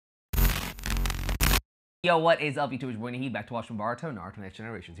Yo, what is up, YouTubers? We're back to watching Boruto, Naruto Next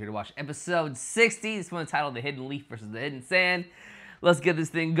Generations. Here to watch episode 60. This one titled The Hidden Leaf versus the Hidden Sand. Let's get this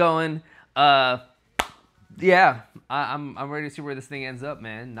thing going. Yeah, I'm ready to see where this thing ends up,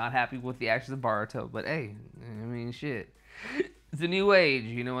 man. Not happy with the actions of Boruto, but hey, I mean, shit. It's a new age,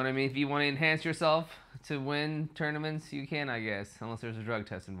 you know what I mean? If you want to enhance yourself to win tournaments, you can, I guess, unless there's a drug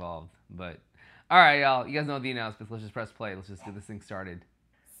test involved. But, alright, y'all, you guys know the announcements. Let's just press play. Let's just get this thing started.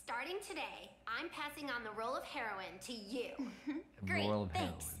 Starting today, I'm passing on the role of heroine to you. Great,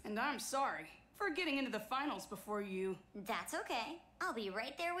 thanks. And I'm sorry for getting into the finals before you. That's okay. I'll be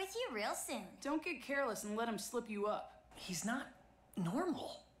right there with you real soon. Don't get careless and let him slip you up. He's not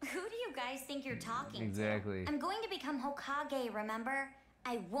normal. Who do you guys think you're talking Exactly. to? I'm going to become Hokage, remember?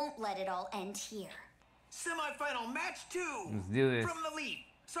 I won't let it all end here. Semi-final match 2. Let's do this. From the lead,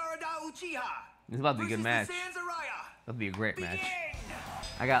 Sarada Uchiha. This is about to be a good match. That'll be a great match.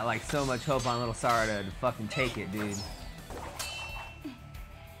 I got like so much hope on little Sarada to fucking take it, dude.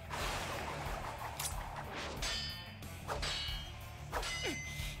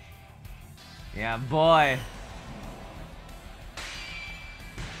 Yeah, boy.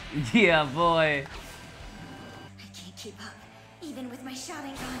 Yeah, boy. I can't keep up, even with my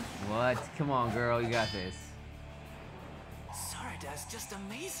Sharingan. What? Come on, girl, you got this. Sarada's just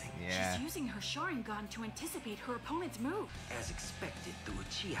amazing. Yeah. She's using her Sharingan to anticipate her opponent's move. As expected, the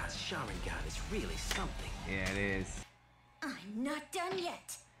Uchiha's Sharingan is really something. Yeah, it is. I'm not done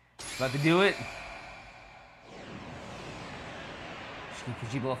yet. About to do it. Can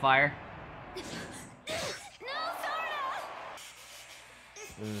she blow fire? No,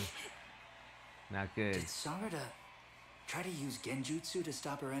 Sarada! Not good. Did Sarada try to use Genjutsu to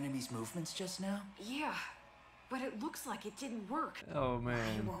stop her enemy's movements just now? Yeah, but it looks like it didn't work. Oh Why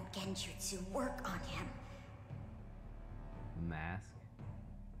man. won't Genjutsu work on him? Mask.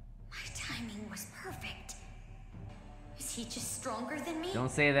 My timing was perfect. Is he just stronger than me? Don't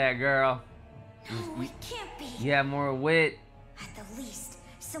say that, girl. No, it can't be. You have more wit. At the least,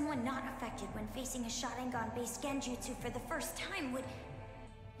 someone not affected when facing a Sharingan-based Genjutsu for the first time would...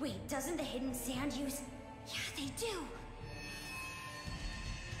 Wait, doesn't the Hidden Sand use... Yeah, they do.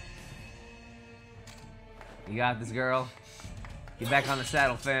 You got this, girl. Get back on the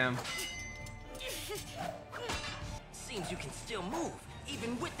saddle, fam. Seems you can still move,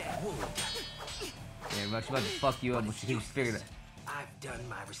 even with that wound. Yeah, but she's about to fuck you up, but she just figured it. I've done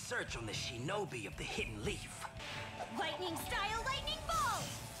my research on the shinobi of the Hidden Leaf. Lightning style lightning ball!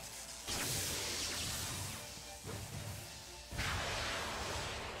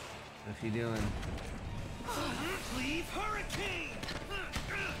 What's she doing? Leave hurricane.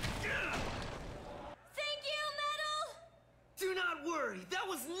 Thank you, Metal! Do not worry, that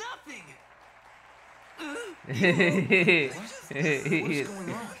was nothing. What's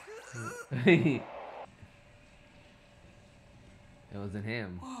going on? It wasn't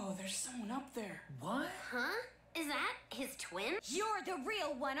him. Whoa, there's someone up there. What? Huh? Is that his twin? You're the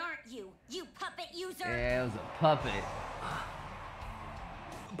real one, aren't you? You puppet user! Yeah, it was a puppet.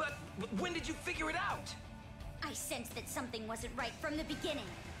 But when did you figure it out? I sensed that something wasn't right from the beginning.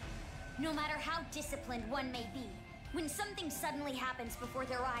 No matter how disciplined one may be, when something suddenly happens before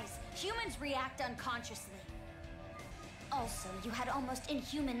their eyes, humans react unconsciously. Also, you had almost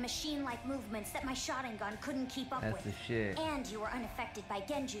inhuman machine-like movements that my Sharingan couldn't keep up That's with. the shit. And you were unaffected by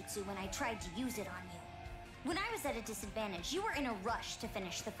Genjutsu when I tried to use it on you. When I was at a disadvantage, you were in a rush to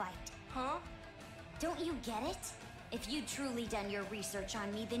finish the fight. Huh? Don't you get it? If you'd truly done your research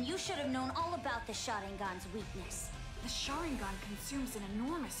on me, then you should have known all about the Sharingan's weakness. The Sharingan consumes an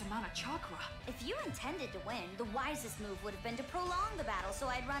enormous amount of chakra. If you intended to win, the wisest move would have been to prolong the battle so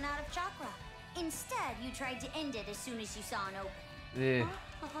I'd run out of chakra. Instead, you tried to end it as soon as you saw an opening. Yeah.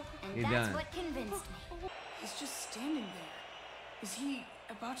 And You're that's done. what convinced me. He's just standing there. Is he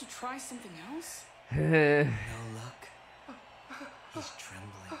about to try something else? No luck. He's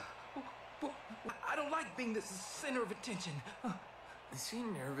trembling. I don't like being the center of attention. Is he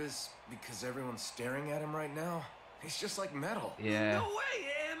nervous because everyone's staring at him right now? He's just like metal. Yeah. No way!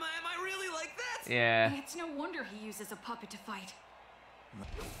 Am I really like that? Yeah. It's no wonder he uses a puppet to fight.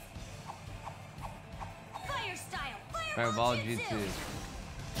 Fire style! Fireball jutsu.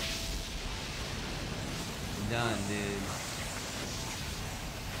 Done, dude.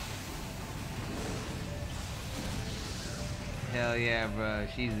 Hell yeah, bro.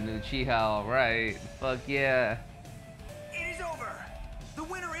 She's a new Uchiha, alright. Fuck yeah. It is over. The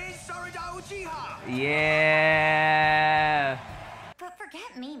winner is Sarada Uchiha. Yeah. But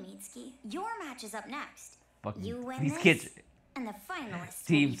forget me, Mitsuki. Your match is up next. Fucking You win these this, kids. and the finalists will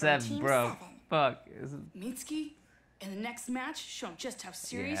Team be from 7, Team bro. 7. Fuck. Mitsuki, In the next match, show him just how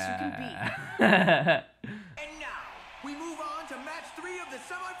serious you can be. Yeah. And now, we move on to match 3 of the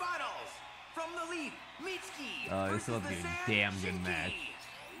semifinals. From the lead, Mitsuki Oh, this will versus be the a sand, damn good Shinki. match.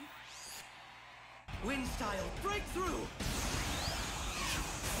 Wind style breakthrough.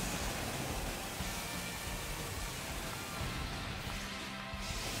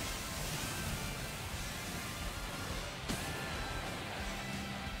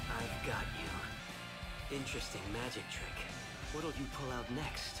 I've got you. Interesting magic trick. What'll you pull out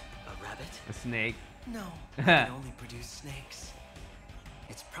next? A rabbit? A snake. No, I can only produce snakes.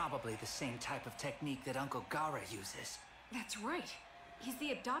 It's probably the same type of technique that Uncle Gaara uses. That's right. He's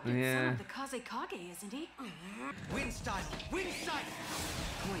the adopted Yeah. son of the Kazekage, isn't he? Wind style, wind sight.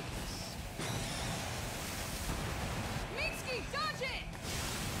 Pointless. Mitsuki, dodge it!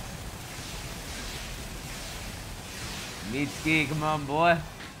 Mitsuki, come on, boy.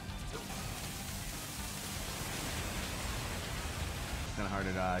 It's kind of hard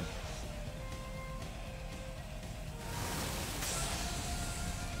to dodge.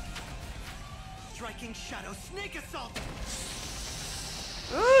 Striking shadow snake assault.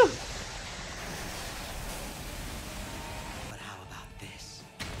 Ooh. But how about this?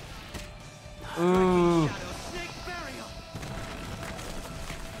 Ooh. Shadow snake burial.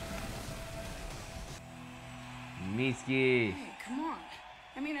 Mitsuki. Hey, come on.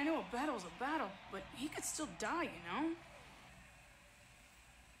 I mean, I know a battle's a battle, but he could still die, you know?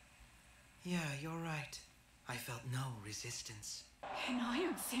 Yeah, you're right. I felt no resistance. An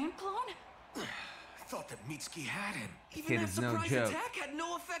Iron Sand clone? I thought that Mitsuki had him. Even Kid that is no surprise joke. attack had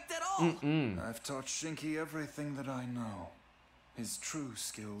no effect at all. I've taught Shinki everything that I know. His true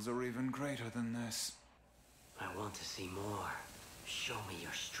skills are even greater than this. I want to see more. Show me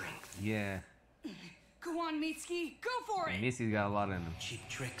your strength. Yeah. Go on, Mitsuki, go for it! Mitsuki's got a lot in him. Cheap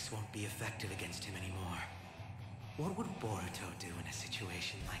tricks won't be effective against him anymore. What would Boruto do in a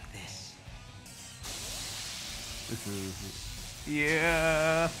situation like this? This is.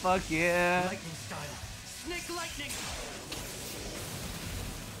 Yeah. Fuck yeah. Lightning style, snake lightning.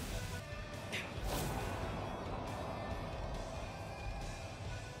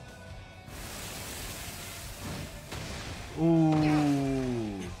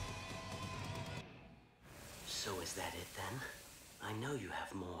 Ooh. So is that it then? I know you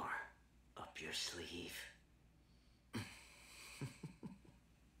have more up your sleeve.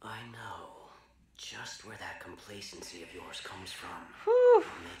 I know just where that complacency of yours comes from. I'll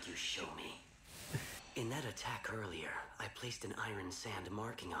make you show me. In that attack earlier, I placed an iron sand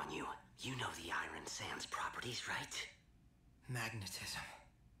marking on you. You know the iron sand's properties, right? Magnetism.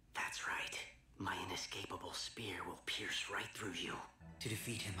 That's right. My inescapable spear will pierce right through you. To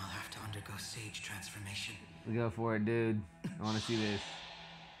defeat him, I'll have to undergo sage transformation. Go for it, dude. I want to see this.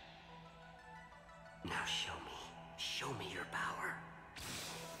 Now show me. Show me your power.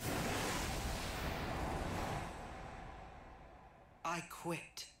 I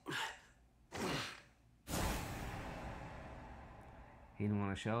quit. He didn't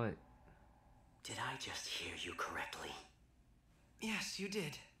want to show it. Did I just hear you correctly? Yes, you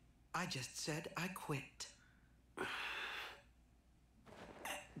did. I just said I quit.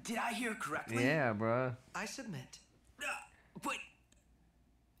 Did I hear correctly? Yeah, bro. I submit. But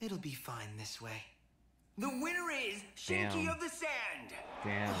It'll be fine this way. the winner is Shinki Damn. of the Sand.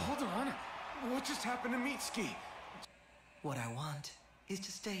 Damn. Hold on. What just happened to Mitsuki? What I want is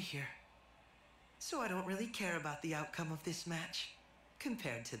to stay here. So I don't really care about the outcome of this match.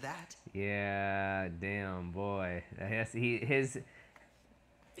 Compared to that, Yeah, damn, boy. His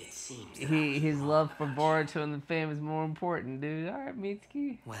It seems that I was his wrong love for about Boruto and the fam is more important, dude. All right,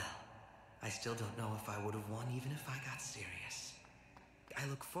 Mitsuki. well, I still don't know if I would have won even if I got serious. I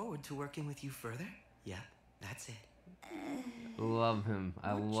look forward to working with you further. Yep, that's it. Love him.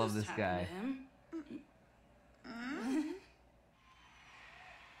 I What love just this guy. happened to him?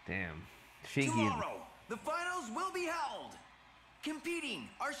 Damn. Shinki. Tomorrow, the finals will be held. Competing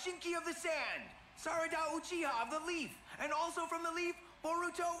are Shinki of the Sand, Sarada Uchiha of the Leaf, and also from the Leaf,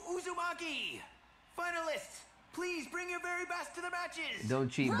 Boruto Uzumaki. Finalists, please bring your very best to the matches. Don't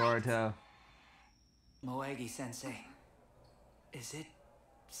cheat, Boruto. Moegi sensei, is it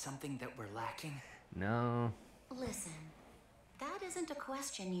something that we're lacking? No. Listen, that isn't a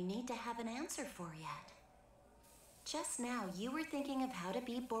question you need to have an answer for yet. Just now, you were thinking of how to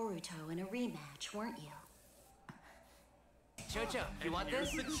beat Boruto in a rematch, weren't you? Chocho, you want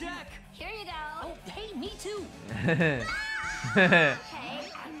this? The check. Here you go. Oh, hey, me too. Hey,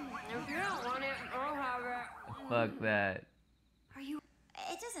 If you don't want it, I'll have it. Fuck that. are you?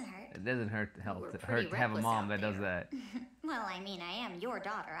 It doesn't hurt. It doesn't hurt to We're hurt pretty to have a reckless mom out that does there. that. Well, I mean, I am your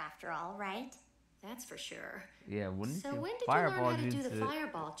daughter after all, right? That's for sure. Yeah, when did So you when did you fireball learn how to do the jutsu?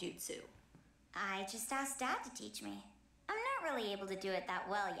 fireball jutsu? I just asked Dad to teach me. I'm not really able to do it that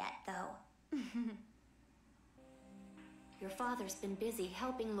well yet, though. Your father's been busy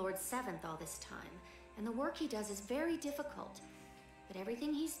helping Lord Seventh all this time, and the work he does is very difficult. But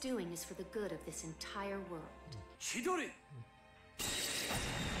everything he's doing is for the good of this entire world. Chidori!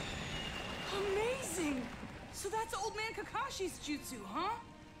 Amazing! So that's old man Kakashi's jutsu, huh?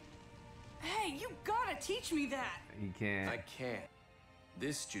 Hey, you gotta teach me that! You can't. I can't.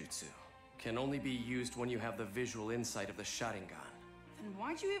 This jutsu can only be used when you have the visual insight of the Sharingan. Then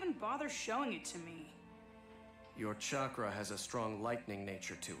why'd you even bother showing it to me? Your chakra has a strong lightning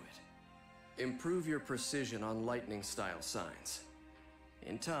nature to it. Improve your precision on lightning-style signs.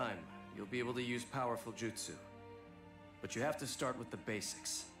 In time, you'll be able to use powerful jutsu. But you have to start with the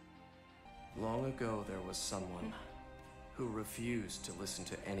basics. Long ago, there was someone who refused to listen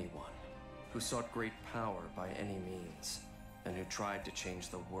to anyone, who sought great power by any means, and who tried to change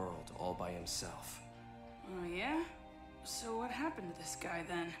the world all by himself. Oh, yeah? So what happened to this guy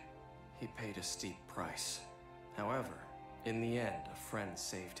then? He paid a steep price. However, in the end, a friend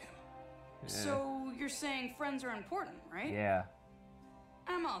saved him. Yeah. So you're saying friends are important, right? Yeah.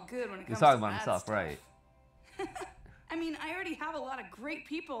 I'm all good when it He's comes talking to about that himself, stuff. right? I mean, I already have a lot of great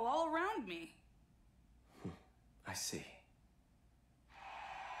people all around me. I see.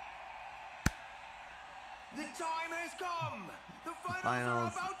 The time has come! The finals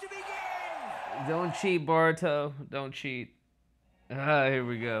Finals. are about to begin! Don't cheat, Boruto. Don't cheat. Here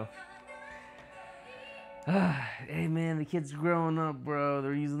we go. Hey man, the kids growing up, bro.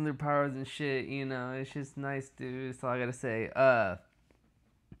 They're using their powers and shit. You know, it's just nice, dude. That's all I gotta say.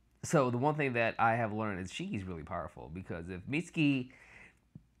 So the one thing that I have learned is Shinki's really powerful, because if Mitsuki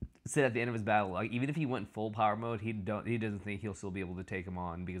said at the end of his battle, like even if he went full power mode, he doesn't think he'll still be able to take him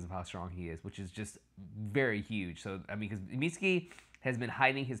on because of how strong he is, which is just very huge. So I mean, because Mitsuki has been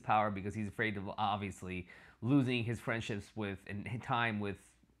hiding his power because he's afraid of obviously losing his friendships with and time with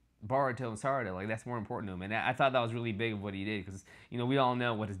Boruto and Sarada. Like that's more important to him, and I thought that was really big of what he did, because you know we all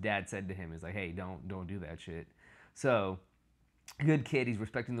know what his dad said to him is like, hey, don't do that shit. So good kid, he's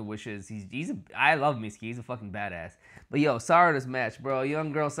respecting the wishes. I love Mitsuki, he's a fucking badass. But yo, Sarada's match, bro,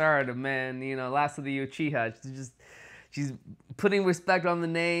 young girl Sarada, man, you know, last of the Uchiha, she's putting respect on the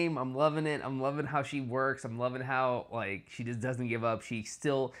name. I'm loving it. I'm loving how she works. I'm loving how like she just doesn't give up. She's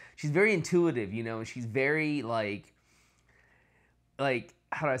very intuitive, you know, and she's very like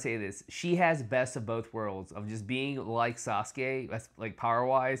how do I say this? She has best of both worlds of just being like Sasuke, that's like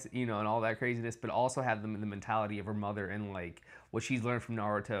power-wise, you know, and all that craziness, but also have the mentality of her mother and like what she's learned from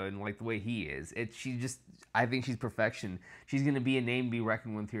Naruto and like the way he is. I think she's perfection. She's gonna be a name to be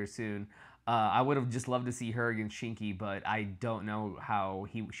reckoned with here soon. I would have just loved to see her against Shinki, but I don't know how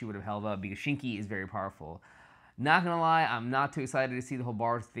she would have held up, because Shinki is very powerful. Not gonna lie, I'm not too excited to see the whole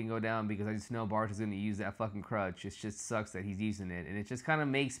Boruto thing go down, because I just know Boruto's gonna use that fucking crutch. It just sucks that he's using it, and it just kind of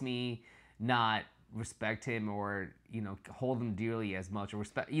makes me not respect him or, you know, hold him dearly as much, or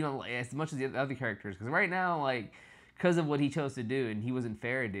respect, you know, as much as the other characters. Because right now, like, because of what he chose to do, and he wasn't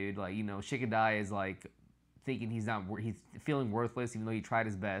fair, dude. Like, you know, Shikadai is like thinking he's feeling worthless, even though he tried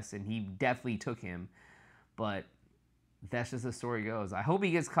his best, and he definitely took him, but that's just the story goes. I hope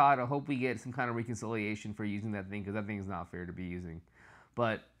he gets caught. I hope we get some kind of reconciliation for using that thing, because that thing is not fair to be using.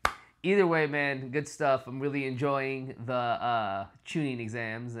 But either way, man, good stuff. I'm really enjoying the chunin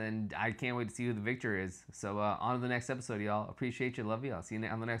exams, and I can't wait to see who the victor is. So on to the next episode, y'all. Appreciate you. Love you. I'll see you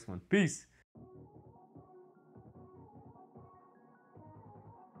on the next one. Peace.